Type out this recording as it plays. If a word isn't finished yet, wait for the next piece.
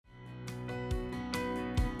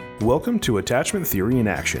Welcome to Attachment Theory in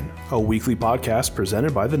Action, a weekly podcast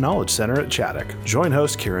presented by the Knowledge Center at Chaddock. Join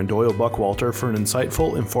host Karen Doyle Buckwalter for an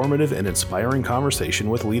insightful, informative, and inspiring conversation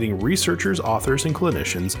with leading researchers, authors, and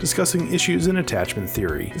clinicians discussing issues in attachment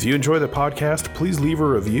theory. If you enjoy the podcast, please leave a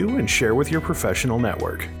review and share with your professional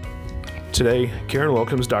network. Today, Karen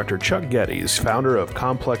welcomes Dr. Chuck Geddes, founder of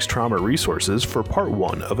Complex Trauma Resources, for part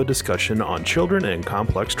 1 of a discussion on children and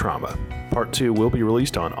complex trauma. Part 2 will be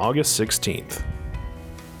released on August 16th.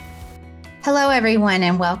 Hello, everyone,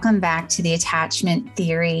 and welcome back to the Attachment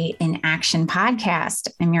Theory in Action podcast.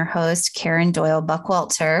 I'm your host, Karen Doyle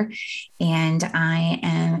Buckwalter, and I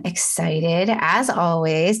am excited, as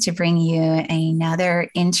always, to bring you another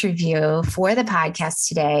interview for the podcast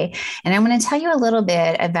today. And I'm going to tell you a little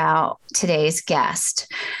bit about today's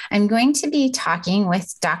guest. I'm going to be talking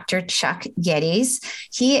with Dr. Chuck Geddes.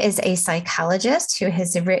 He is a psychologist who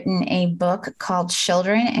has written a book called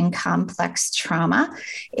Children and Complex Trauma,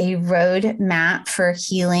 a roadmap for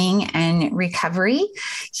healing and recovery.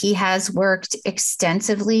 He has worked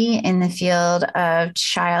extensively in the field of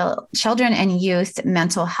children and youth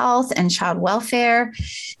mental health and child welfare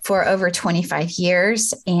for over 25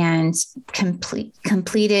 years and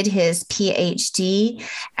completed his PhD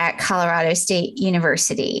at Colorado State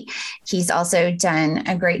University. He's also done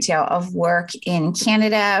a great deal of work in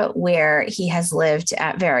Canada, where he has lived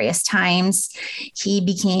at various times. He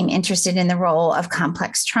became interested in the role of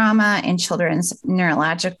complex trauma in children's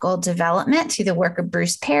neurological development through the work of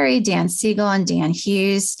Bruce Perry, Dan Siegel, and Dan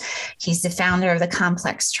Hughes. He's the founder of the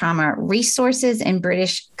Complex Trauma Resources in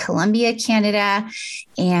British Columbia, Canada,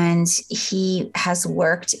 and he has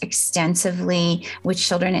worked extensively with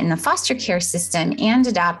children in the foster care system and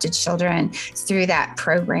adopted children through that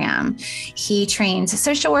program. He trains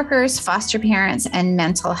social workers, foster parents, and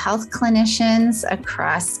mental health clinicians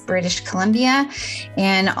across British Columbia,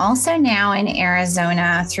 and also now in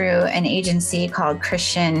Arizona through an agency called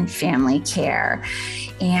Christian Family Care.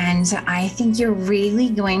 And I think you're really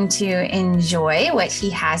going to enjoy what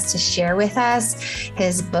he has to share with us.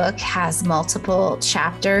 His book has multiple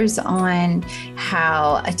chapters on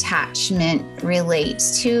how attachment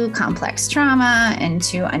relates to complex trauma and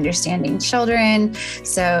to understanding children.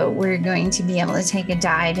 So we're going to be able to take a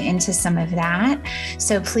dive into some of that.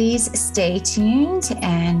 So please stay tuned,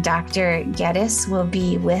 and Dr. Geddes will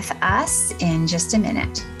be with us in just a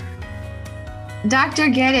minute. Dr.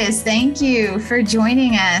 Geddes, thank you for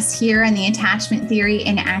joining us here on the Attachment Theory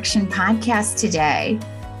in Action podcast today.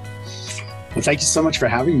 Well, thank you so much for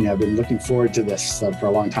having me. I've been looking forward to this for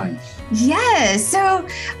a long time. Yes. So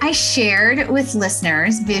I shared with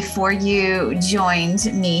listeners before you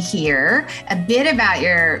joined me here a bit about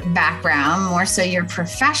your background, more so your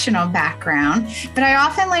professional background. But I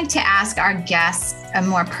often like to ask our guests a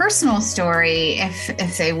more personal story,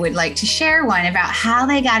 if they would like to share one, about how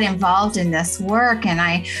they got involved in this work. And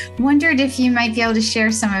I wondered if you might be able to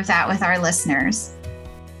share some of that with our listeners.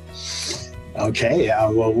 Okay,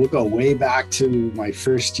 well, we'll go way back to my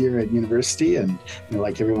first year at university, and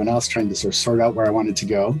like everyone else, trying to sort out where I wanted to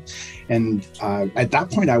go. And at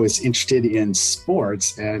that point, I was interested in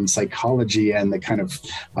sports and psychology and the kind of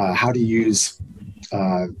how to use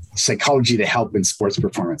psychology to help in sports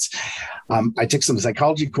performance. I took some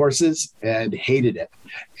psychology courses and hated it.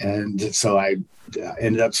 And so I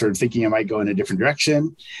ended up sort of thinking I might go in a different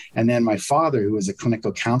direction. And then my father, who was a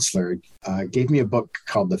clinical counselor, gave me a book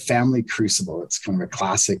called The Family Crucible. It's kind of a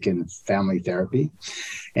classic in family therapy.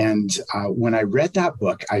 And when I read that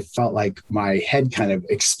book, I felt like my head kind of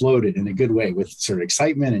exploded in a good way with sort of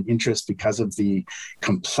excitement and interest because of the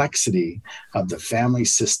complexity of the family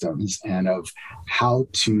systems and of how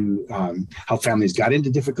families got into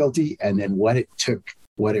difficulty, and then what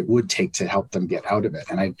it would take to help them get out of it.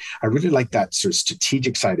 And I really liked that sort of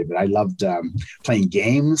strategic side of it. I loved playing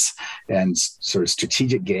games and sort of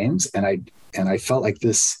strategic games. And I felt like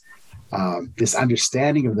this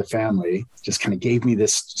understanding of the family just kind of gave me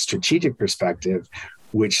this strategic perspective,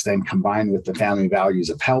 which then combined with the family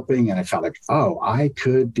values of helping. And I felt like, I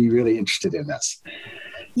could be really interested in this.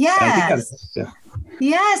 Yes.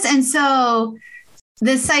 Yes. And so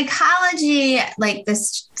the psychology, like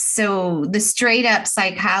this, so the straight up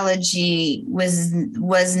psychology was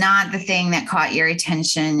not the thing that caught your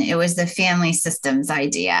attention. It was the family systems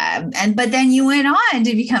idea. But then you went on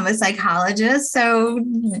to become a psychologist. So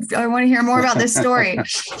I want to hear more about this story.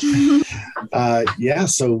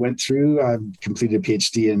 So went through, completed a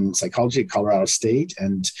PhD in psychology at Colorado State,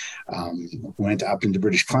 and went up into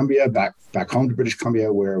British Columbia, back home to British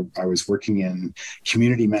Columbia, where I was working in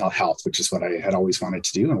community mental health, which is what I had always wanted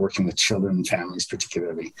to do, and working with children and families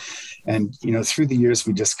particularly. And, through the years,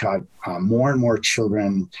 we just got more and more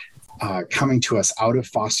children coming to us out of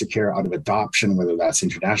foster care, out of adoption, whether that's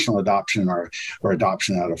international adoption or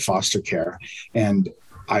adoption out of foster care. And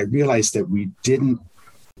I realized that we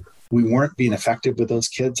weren't being effective with those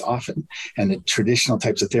kids often. And the traditional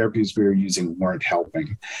types of therapies we were using weren't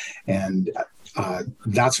helping. And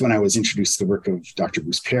that's when I was introduced to the work of Dr.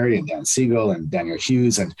 Bruce Perry and Dan Siegel and Daniel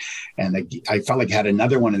Hughes. And I felt like I had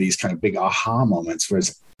another one of these kind of big aha moments where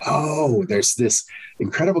there's this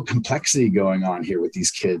incredible complexity going on here with these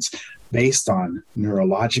kids based on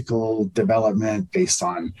neurological development, based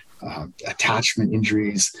on attachment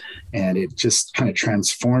injuries. And it just kind of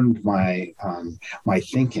transformed my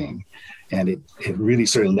thinking. And it really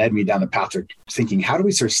sort of led me down the path of thinking, how do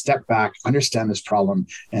we sort of step back, understand this problem,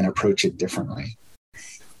 and approach it differently?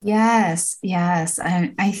 Yes.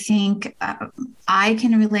 I think I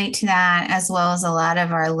can relate to that, as well as a lot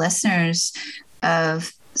of our listeners,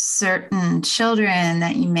 of certain children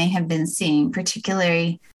that you may have been seeing,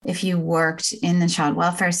 particularly if you worked in the child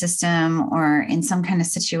welfare system or in some kind of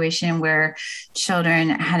situation where children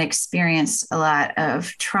had experienced a lot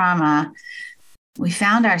of trauma. We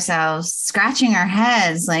found ourselves scratching our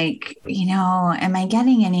heads like, am I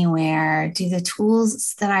getting anywhere? Do the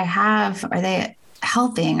tools that I have, are they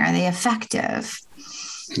helping? Are they effective?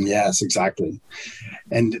 Yes, exactly.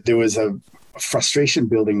 And there was a frustration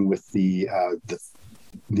building with the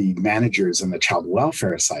managers on the child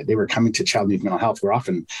welfare side. They were coming to Child and Youth Mental Health. We're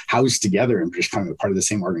often housed together and just kind of part of the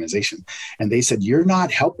same organization. And they said, you're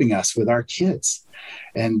not helping us with our kids.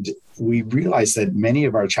 And we realized that many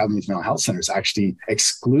of our child and youth mental health centers actually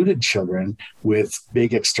excluded children with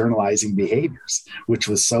big externalizing behaviors, which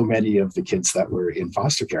was so many of the kids that were in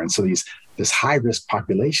foster care. And so this high-risk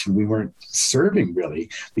population we weren't serving really,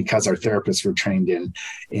 because our therapists were trained in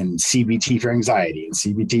CBT for anxiety and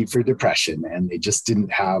CBT for depression, and they just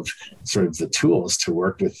didn't have sort of the tools to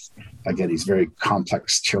work with, again, these very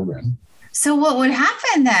complex children. So what would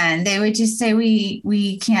happen then? They would just say,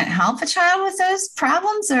 we can't help a child with those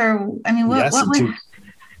problems? Or, I mean, what would...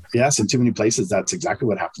 Yes, in too many places, that's exactly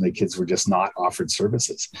what happened. The kids were just not offered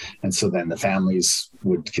services. And so then the families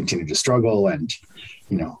would continue to struggle, and,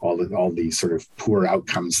 all the sort of poor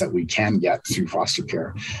outcomes that we can get through foster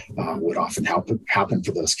care would often happen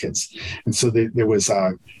for those kids. And so there was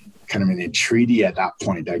kind of an entreaty at that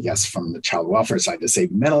point, I guess, from the child welfare side to say,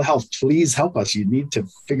 mental health, please help us. You need to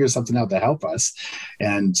figure something out to help us.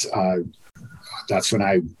 And that's when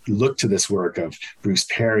I looked to this work of Bruce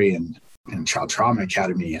Perry and Child Trauma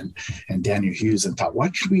Academy and Daniel Hughes and thought,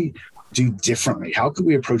 what should we do differently? How could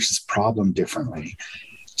we approach this problem differently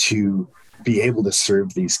to be able to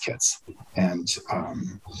serve these kids? And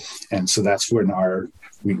so that's when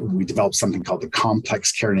we developed something called the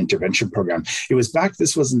Complex Care and Intervention Program. It was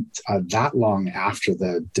this wasn't that long after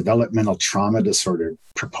the developmental trauma disorder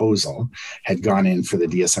proposal had gone in for the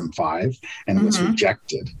DSM-5 and was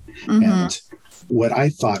rejected. And what I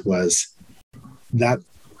thought was that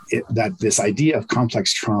this idea of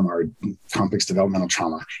complex trauma or complex developmental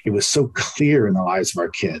trauma, it was so clear in the lives of our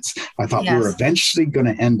kids. I thought we were eventually going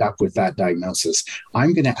to end up with that diagnosis.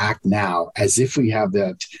 I'm going to act now as if we have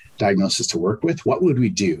that diagnosis to work with. What would we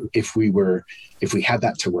do if we had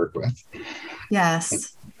that to work with?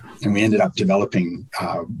 Yes. And we ended up developing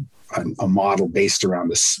a model based around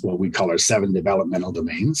this, what we call our 7 developmental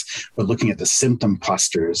domains, but looking at the symptom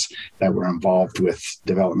clusters that were involved with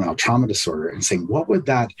developmental trauma disorder and saying, what would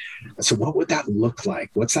that look like?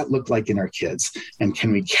 What's that look like in our kids? And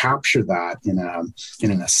can we capture that in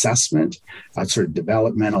an assessment, a sort of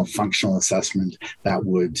developmental functional assessment that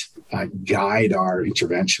would guide our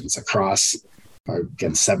interventions across,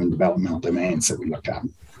 again, 7 developmental domains that we looked at?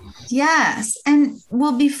 Yes. And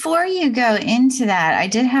well, before you go into that, I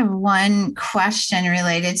did have one question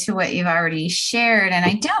related to what you've already shared. And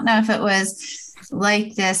I don't know if it was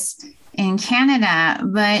like this in Canada,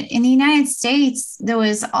 but in the United States, there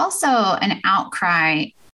was also an outcry,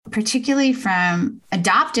 particularly from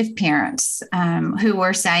adoptive parents who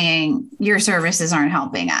were saying, your services aren't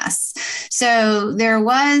helping us. So there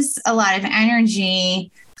was a lot of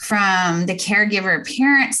energy from the caregiver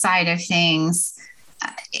parent side of things.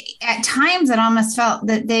 At times, it almost felt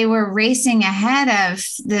that they were racing ahead of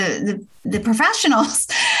the professionals.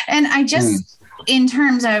 And I just, in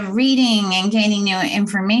terms of reading and gaining new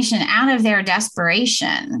information out of their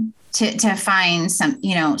desperation to find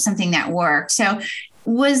something that worked. So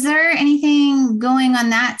was there anything going on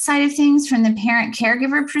that side of things from the parent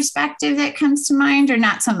caregiver perspective that comes to mind, or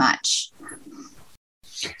not so much?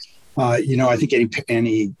 I think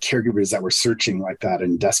any caregivers that were searching like that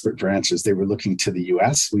and desperate for answers, they were looking to the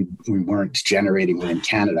US. We weren't generating within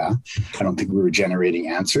Canada. I don't think we were generating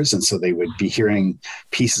answers. And so they would be hearing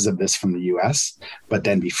pieces of this from the US, but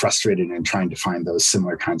then be frustrated in trying to find those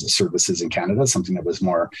similar kinds of services in Canada, something that was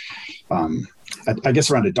more, I guess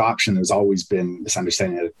around adoption, there's always been this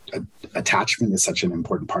understanding that attachment is such an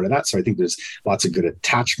important part of that. So I think there's lots of good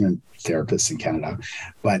attachment therapists in Canada,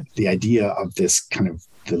 but the idea of this kind of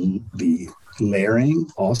the layering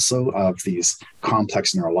also of these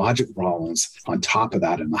complex neurological problems on top of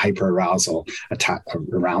that and the hyperarousal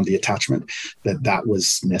around the attachment, that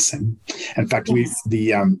was missing. In fact, a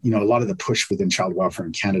lot of the push within child welfare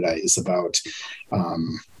in Canada is about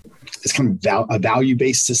it's kind of a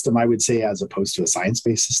value-based system, I would say, as opposed to a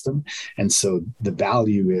science-based system. And so the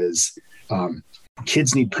value is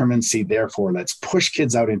kids need permanency, therefore let's push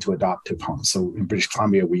kids out into adoptive homes. So in British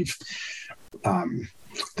Columbia,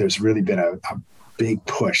 there's really been a big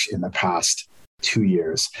push in the past 2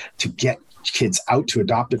 years to get kids out to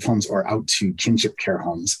adoptive homes or out to kinship care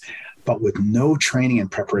homes, but with no training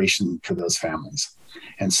and preparation for those families.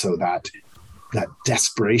 And so that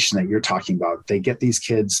desperation that you're talking about, they get these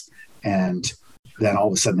kids and then all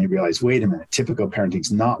of a sudden they realize, wait a minute, typical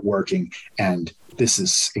parenting's not working. And this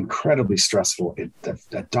is incredibly stressful. The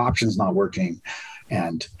adoption's not working,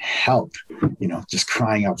 and help, just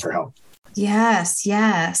crying out for help. Yes,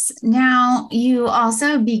 yes. Now, you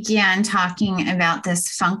also began talking about this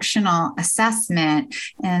functional assessment,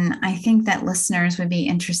 and I think that listeners would be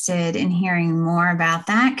interested in hearing more about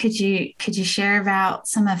that. Could you share about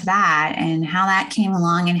some of that and how that came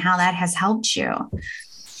along and how that has helped you?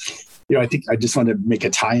 I think I just want to make a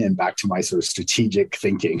tie-in back to my sort of strategic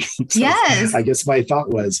thinking. So yes. I guess my thought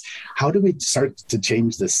was, how do we start to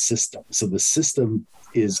change the system? So the system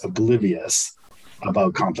is oblivious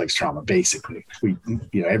about complex trauma. Basically,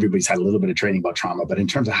 everybody's had a little bit of training about trauma, but in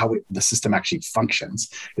terms of how the system actually functions,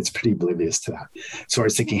 it's pretty oblivious to that. So I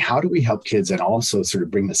was thinking, how do we help kids and also sort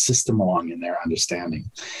of bring the system along in their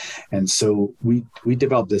understanding? And so we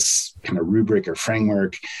developed this kind of rubric or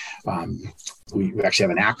framework. We actually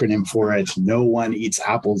have an acronym for it. No one eats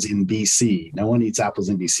apples in BC. No one eats apples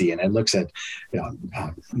in BC. And it looks at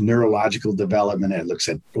neurological development. It looks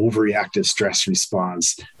at overreactive stress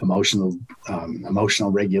response, emotional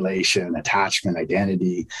regulation, attachment,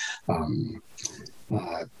 identity.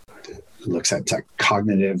 Looks at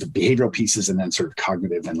cognitive, behavioral pieces, and then sort of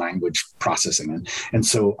cognitive and language processing. And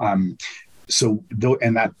so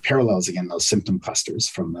that parallels again those symptom clusters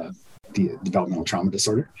from the developmental trauma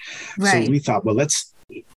disorder. Right. So we thought, well,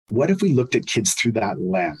 what if we looked at kids through that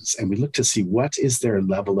lens and we looked to see what is their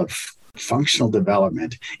level of functional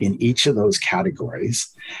development in each of those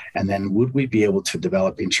categories? And then would we be able to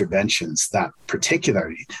develop interventions that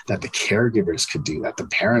particularly that the caregivers could do, that the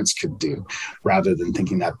parents could do, rather than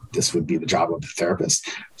thinking that this would be the job of the therapist,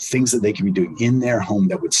 things that they could be doing in their home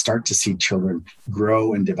that would start to see children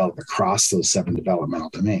grow and develop across those 7 developmental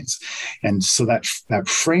domains. And so that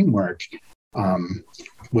framework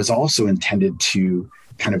was also intended to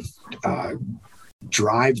kind of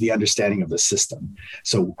drive the understanding of the system.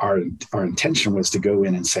 So our intention was to go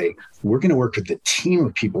in and say, we're going to work with the team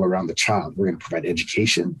of people around the child. We're going to provide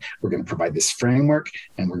education. We're going to provide this framework,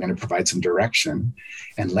 and we're going to provide some direction.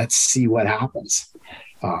 And let's see what happens.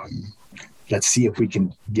 Let's see if we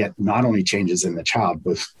can get not only changes in the child,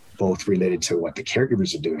 both related to what the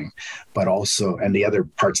caregivers are doing, but also, and the other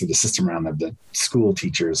parts of the system around them, the school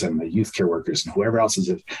teachers and the youth care workers and whoever else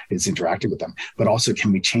is interacting with them, but also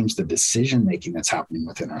can we change the decision-making that's happening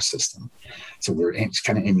within our system? So we're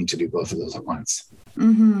kind of aiming to do both of those at once.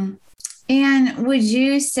 Mm-hmm. And would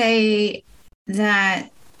you say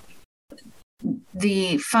that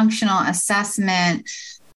the functional assessment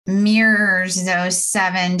mirrors those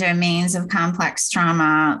 7 domains of complex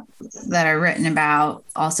trauma that are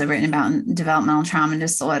also written about in developmental trauma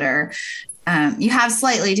disorder? You have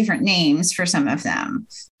slightly different names for some of them,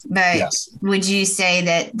 but yes. Would you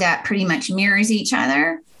say that pretty much mirrors each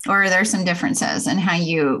other, or are there some differences in how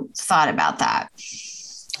you thought about that?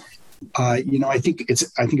 I think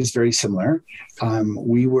it's very similar.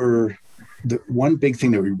 The one big thing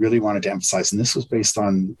that we really wanted to emphasize, and this was based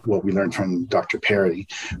on what we learned from Dr. Perry,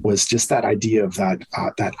 was just that idea of that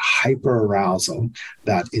hyperarousal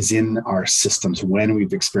that is in our systems when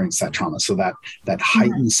we've experienced that trauma. So that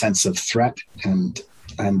heightened sense of threat and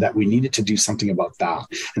and that we needed to do something about that.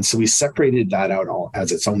 And so we separated that out all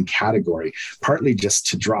as its own category, partly just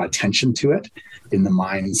to draw attention to it in the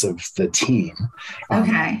minds of the team.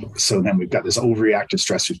 Okay. So then we've got this overreactive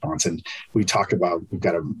stress response, and we've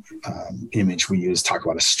got a image we use, talk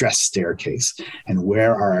about a stress staircase, and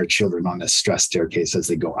where are our children on this stress staircase. As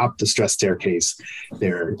they go up the stress staircase,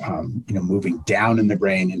 they're moving down in the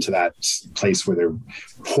brain into that place where they're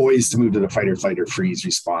poised to move to the fight or flight or freeze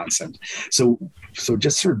response. And so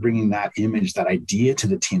just sort of bringing that image, that idea to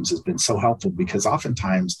the teams has been so helpful, because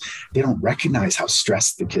oftentimes they don't recognize how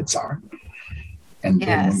stressed the kids are. And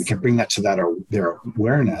then when we can bring that to their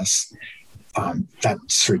awareness, that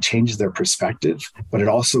sort of changes their perspective, but it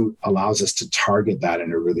also allows us to target that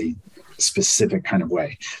in a really specific kind of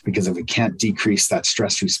way. Because if we can't decrease that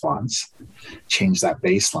stress response, change that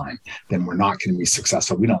baseline, then we're not going to be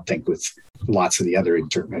successful, we don't think, with lots of the other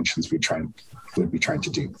interventions we would be trying to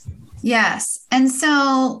do. Yes. And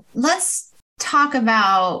so let's talk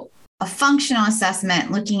about a functional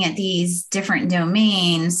assessment, looking at these different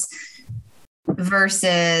domains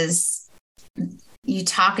versus, you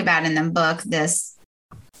talk about in the book this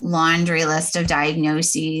laundry list of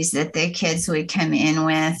diagnoses that the kids would come in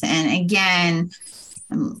with. And again,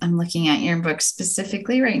 I'm looking at your book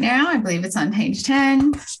specifically right now. I believe it's on page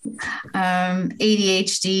 10.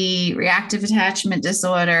 ADHD, reactive attachment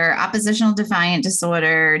disorder, oppositional defiant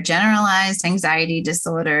disorder, generalized anxiety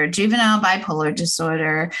disorder, juvenile bipolar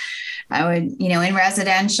disorder. I would, in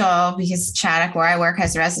residential, because Chaddock, where I work,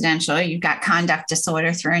 has residential, you've got conduct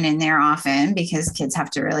disorder thrown in there often because kids have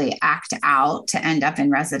to really act out to end up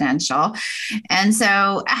in residential. And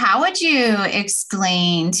so how would you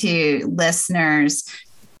explain to listeners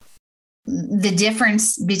the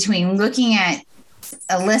difference between looking at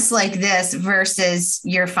a list like this versus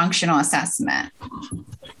your functional assessment?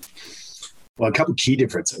 Well, a couple of key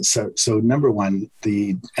differences. So number one,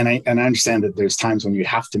 and I understand that there's times when you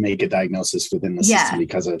have to make a diagnosis within the system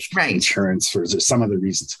because of insurance or some other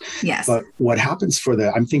reasons. Yes. But what happens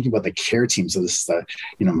I'm thinking about the care team. So this is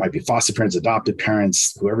might be foster parents, adopted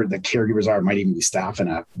parents, whoever the caregivers are, might even be staff in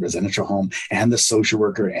a residential home, and the social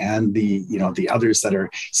worker, and the others that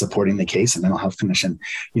are supporting the case, and mental health clinician.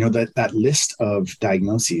 That list of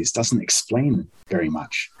diagnoses doesn't explain very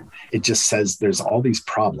much. It just says there's all these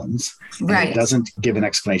problems. Right. It doesn't give an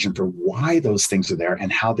explanation for why those things are there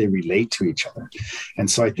and how they relate to each other.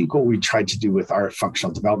 And so I think what we tried to do with our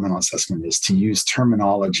functional developmental assessment is to use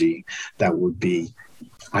terminology that would be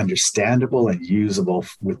understandable and usable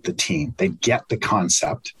with the team. They get the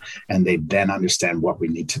concept, and they then understand what we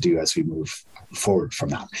need to do as we move forward from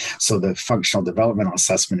that. So the functional developmental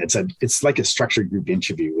assessment, it's like a structured group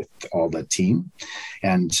interview with all the team.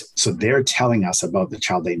 And so they're telling us about the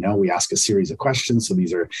child they know. We ask a series of questions. So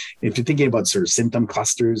these are, if you're thinking about sort of symptom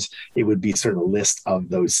clusters, it would be sort of a list of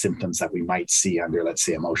those symptoms that we might see under, let's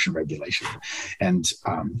say, emotion regulation. And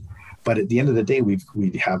but at the end of the day, we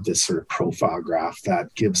have this sort of profile graph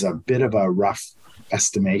that gives a bit of a rough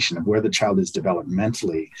estimation of where the child is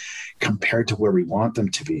developmentally compared to where we want them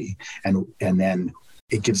to be. And then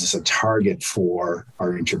it gives us a target for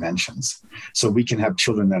our interventions. So we can have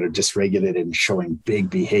children that are dysregulated and showing big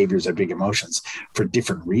behaviors or big emotions for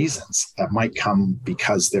different reasons that might come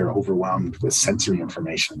because they're overwhelmed with sensory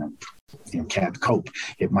information and can't cope.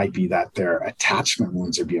 It might be that their attachment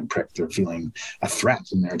wounds are being pricked. They're feeling a threat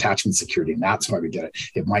in their attachment security, and that's why we get it.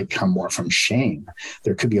 It might come more from shame.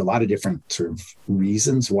 There could be a lot of different sort of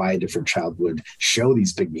reasons why a different child would show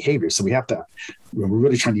these big behaviors. So we're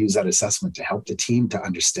really trying to use that assessment to help the team to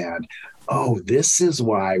understand, this is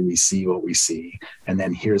why we see what we see, and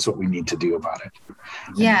then here's what we need to do about it.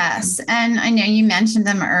 Yes. And I know you mentioned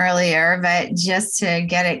them earlier, but just to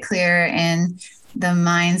get it clear in the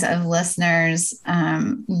minds of listeners,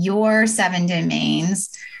 your 7 domains,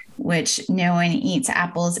 which No One Eats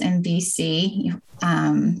Apples in BC,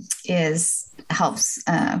 helps.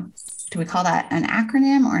 Do we call that an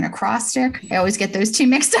acronym or an acrostic? I always get those two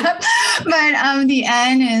mixed up. But the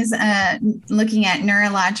N is looking at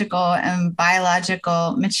neurological and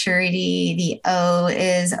biological maturity. The O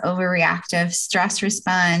is overreactive stress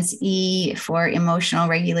response. E for emotional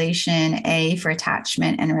regulation. A for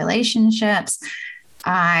attachment and relationships.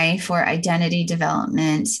 I for identity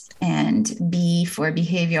development. And B for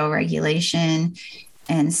behavioral regulation.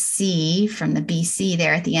 And C from the BC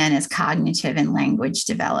there at the end is cognitive and language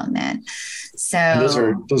development. So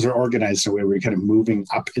and those are organized in a way where we're kind of moving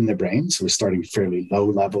up in the brain. So we're starting fairly low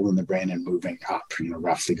level in the brain and moving up,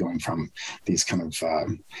 roughly going from these kind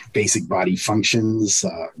of basic body functions,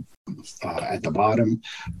 at the bottom,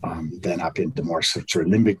 then up into more sort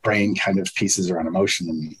of limbic brain kind of pieces around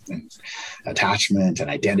emotion and attachment and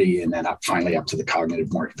identity, and then finally up to the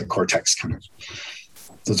cognitive, more the cortex kind of.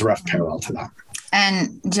 So it's a rough parallel to that.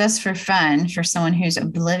 And just for fun, for someone who's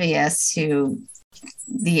oblivious to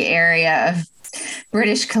the area of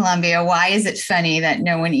British Columbia, why is it funny that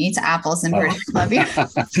no one eats apples in British Columbia?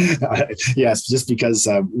 Yes, just because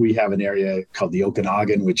we have an area called the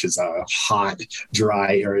Okanagan, which is a hot,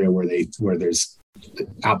 dry area where there's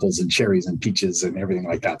apples and cherries and peaches and everything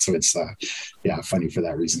like that. So it's funny for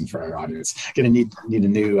that reason for our audience. Gonna need a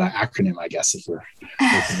new acronym, I guess, if we're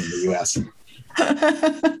working in the US.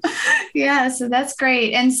 Yeah, so that's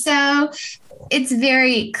great. And so it's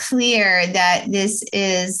very clear that this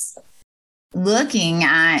is looking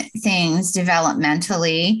at things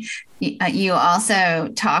developmentally. You also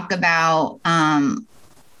talk about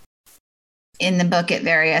in the book at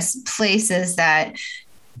various places that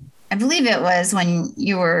I believe it was when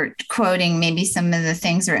you were quoting maybe some of the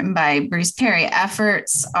things written by Bruce Perry,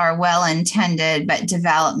 efforts are well-intended, but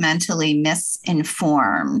developmentally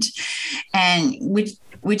misinformed. And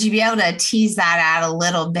would you be able to tease that out a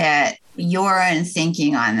little bit, your own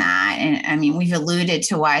thinking on that? And I mean, we've alluded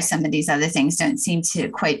to why some of these other things don't seem to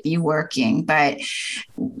quite be working, but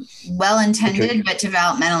well-intended, but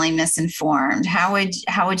developmentally misinformed. How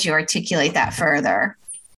would you articulate that further?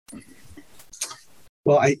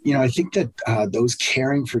 Well, I think that those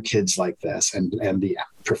caring for kids like this and the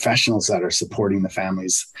professionals that are supporting the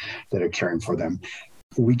families that are caring for them,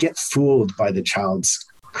 we get fooled by the child's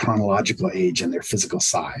chronological age and their physical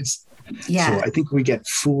size. Yeah. So I think we get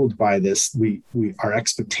fooled by this. Our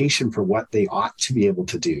expectation for what they ought to be able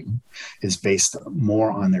to do is based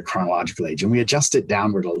more on their chronological age. And we adjust it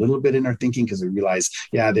downward a little bit in our thinking because we realize,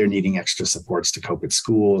 they're needing extra supports to cope at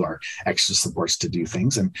school or extra supports to do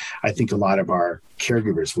things. And I think a lot of our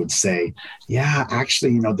caregivers would say,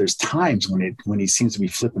 actually, there's times when he seems to be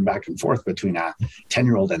flipping back and forth between a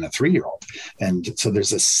 10-year-old and a 3-year-old. And so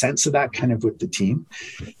there's a sense of that kind of with the team.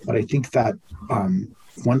 But I think that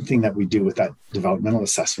one thing that we do with that developmental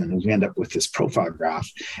assessment is we end up with this profile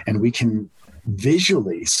graph, and we can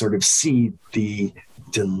visually sort of see the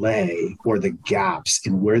delay or the gaps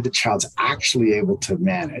in where the child's actually able to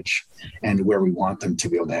manage and where we want them to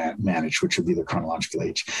be able to manage, which would be the chronological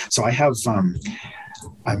age. So I have,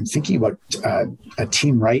 I'm thinking about a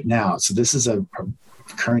team right now. So this is a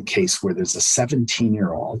current case where there's a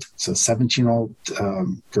 17-year-old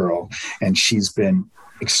girl, and she's been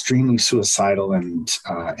extremely suicidal and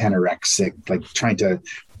anorexic, like trying to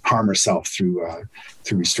harm herself through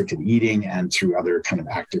restricted eating and through other kind of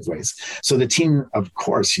active ways. So the team, of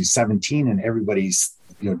course, she's 17 and everybody's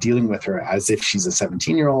dealing with her as if she's a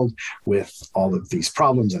 17-year-old with all of these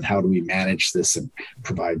problems, and how do we manage this and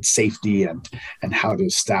provide safety, and how do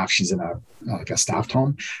staff, she's in a staffed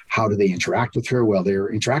home, how do they interact with her? Well, they're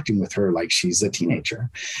interacting with her like she's a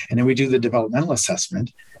teenager. And then we do the developmental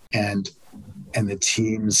assessment, and the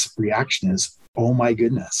team's reaction is, oh my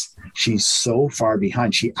goodness, she's so far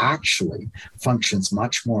behind. She actually functions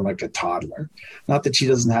much more like a toddler. Not that she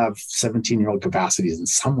doesn't have 17-year-old capacities in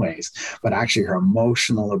some ways, but actually her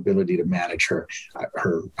emotional ability to manage her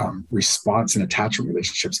response and attachment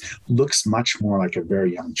relationships looks much more like a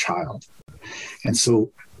very young child. And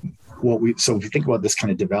so if you think about this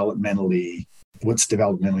kind of what's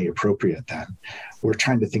developmentally appropriate, then we're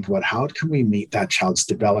trying to think about how can we meet that child's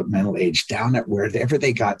developmental age down at wherever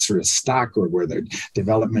they got sort of stuck, or where their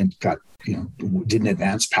development got, didn't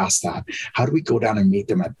advance past that. How do we go down and meet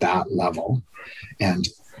them at that level? And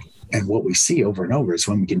what we see over and over is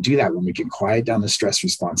when we can do that, when we can quiet down the stress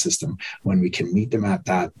response system, when we can meet them at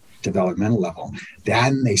that developmental level,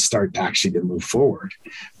 then they start actually to move forward,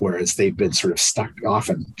 whereas they've been sort of stuck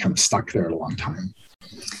there a long time.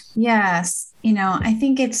 Yes. I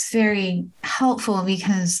think it's very helpful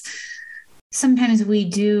because sometimes we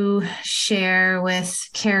do share with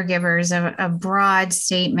caregivers a broad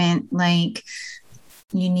statement like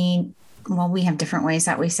we have different ways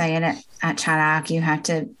that we say it at Chaddock. You have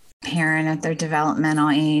to parent at their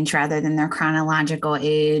developmental age rather than their chronological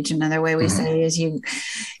age. Another way we say is you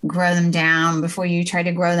grow them down before you try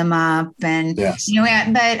to grow them up. And, yes.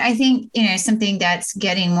 But I think, something that's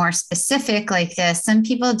getting more specific like this, some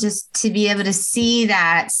people just to be able to see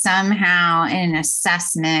that somehow in an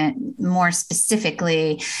assessment more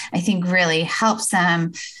specifically, I think really helps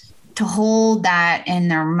them to hold that in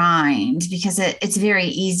their mind, because it's very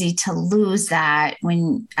easy to lose that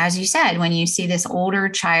when, as you said, when you see this older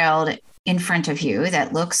child in front of you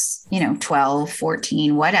that looks, 12,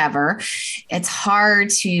 14, whatever, it's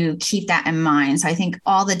hard to keep that in mind. So I think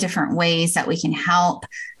all the different ways that we can help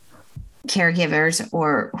caregivers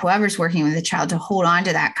or whoever's working with the child to hold on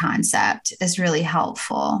to that concept is really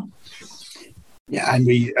helpful. Yeah, and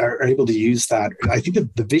we are able to use that. I think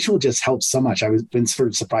the visual just helps so much. Been sort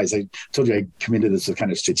of surprised. I told you I come into this with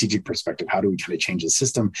kind of strategic perspective. How do we kind of change the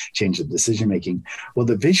system, change the decision making? Well,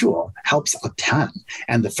 the visual helps a ton.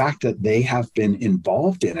 And the fact that they have been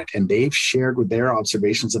involved in it and they've shared with their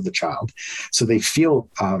observations of the child, so they feel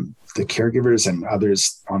the caregivers and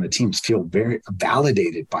others on the teams feel very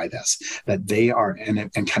validated by this, that they are and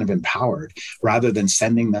kind of empowered, rather than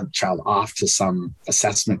sending the child off to some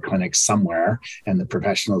assessment clinic somewhere and the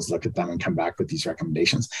professionals look at them and come back with these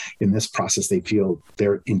recommendations. In this process, they feel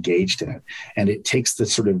they're engaged in it. And it takes the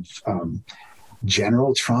sort of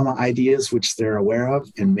general trauma ideas, which they're aware of,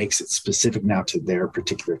 and makes it specific now to their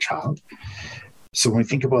particular child. So when we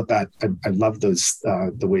think about that, I love those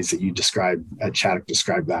the ways that you describe, Chaddock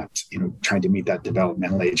described that, trying to meet that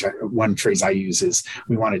developmental age. One phrase I use is,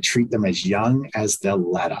 we want to treat them as young as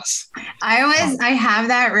they'll let us. I have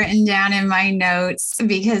that written down in my notes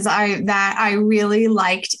because I really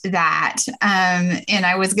liked that. And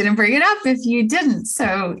I was going to bring it up if you didn't.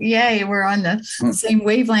 So yay, we're on the same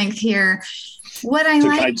wavelength here. What I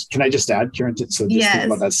like. Can I just add, Karen? So just think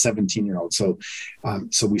about that 17-year-old. So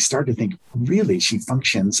we start to think, really, she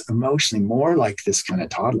functions emotionally more like this kind of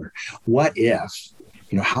toddler. What if,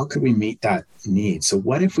 how could we meet that need? So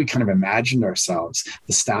what if we kind of imagined ourselves,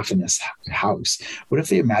 the staff in this house, what if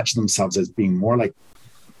they imagined themselves as being more like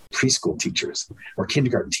preschool teachers or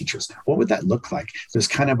kindergarten teachers? What would that look like? There's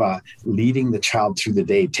kind of a leading the child through the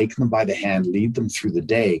day, taking them by the hand, lead them through the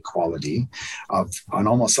day quality of an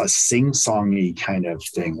almost a sing-songy kind of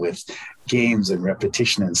thing with games and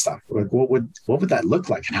repetition and stuff. Like, what would that look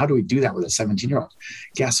like? And how do we do that with a 17-year-old?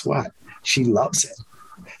 Guess what? She loves it.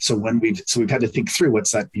 So we've had to think through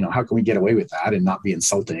what's that, how can we get away with that and not be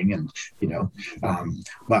insulting? And,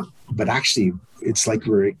 but actually it's like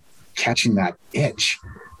we're catching that itch.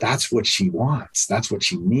 That's what she wants. That's what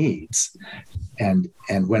she needs. And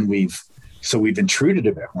when we've intruded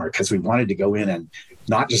a bit more because we wanted to go in and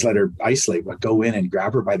not just let her isolate, but go in and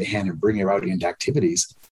grab her by the hand and bring her out into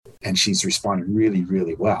activities. And she's responded really,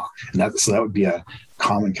 really well. And that would be a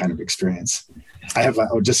common kind of experience. I have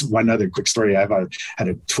just one other quick story. I had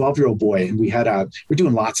a 12-year-old boy, and we're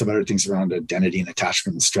doing lots of other things around identity and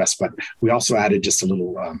attachment and stress, but we also added just a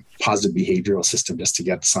little positive behavioral system just to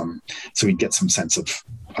get so we'd get some sense of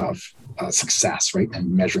success, right?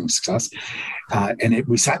 And measuring success.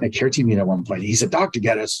 We sat in a care team meeting at one point. He said, Dr.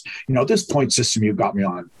 Geddes, this point system you got me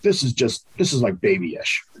on, this is like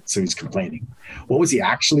babyish. So he's complaining. What was he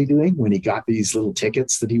actually doing when he got these little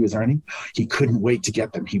tickets that he was earning? He couldn't wait to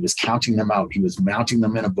get them. He was counting them out. He was mounting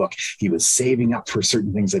them in a book. He was saving up for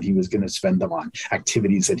certain things that he was going to spend them on,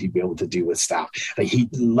 activities that he'd be able to do with staff. He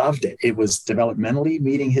loved it. It was developmentally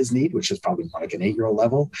meeting his need, which is probably more like an 8-year-old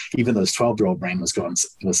level. Even though his 12-year-old brain was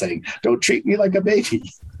saying, don't treat me like a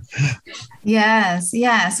baby. Yes.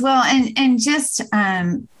 Well, and just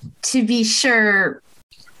to be sure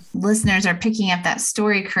listeners are picking up that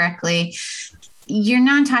story correctly, you're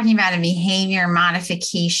not talking about a behavior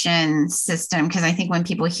modification system, because I think when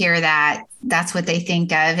people hear that, that's what they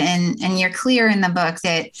think of. And you're clear in the book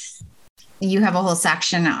that you have a whole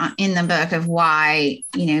section in the book of why,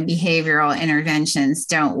 behavioral interventions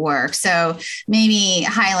don't work. So maybe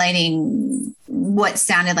highlighting what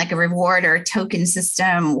sounded like a reward or a token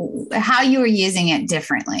system, how you were using it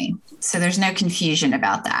differently. So there's no confusion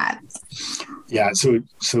about that. Yeah. So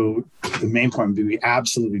the main point would be, we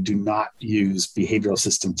absolutely do not use behavioral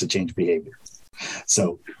systems to change behavior.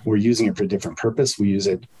 So we're using it for a different purpose. We use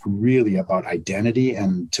it really about identity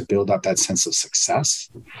and to build up that sense of success.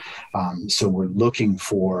 So we're looking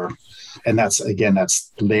for, and that's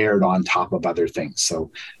layered on top of other things. So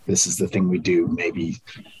this is the thing we do, maybe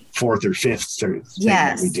fourth or fifth thing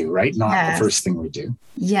that we do, right? Not the first thing we do.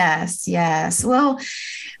 Yes. Well,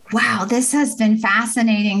 wow, this has been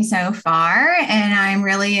fascinating so far, and I'm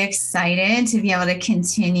really excited to be able to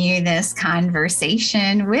continue this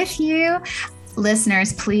conversation with you.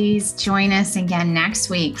 Listeners, please join us again next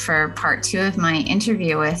week for part 2 of my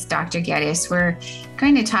interview with Dr. Geddes. We're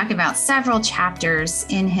going to talk about several chapters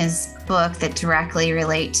in his book that directly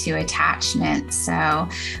relate to attachment. So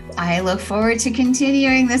I look forward to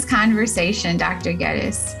continuing this conversation, Dr.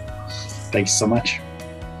 Geddes. Thanks so much.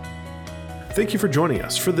 Thank you for joining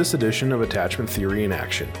us for this edition of Attachment Theory in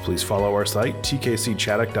Action. Please follow our site,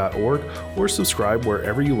 tkcchaddock.org, or subscribe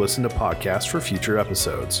wherever you listen to podcasts for future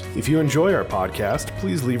episodes. If you enjoy our podcast,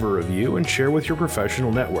 please leave a review and share with your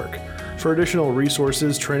professional network. For additional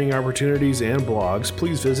resources, training opportunities, and blogs,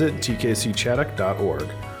 please visit tkcchaddock.org.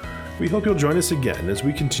 We hope you'll join us again as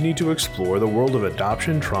we continue to explore the world of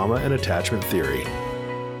adoption, trauma, and attachment theory.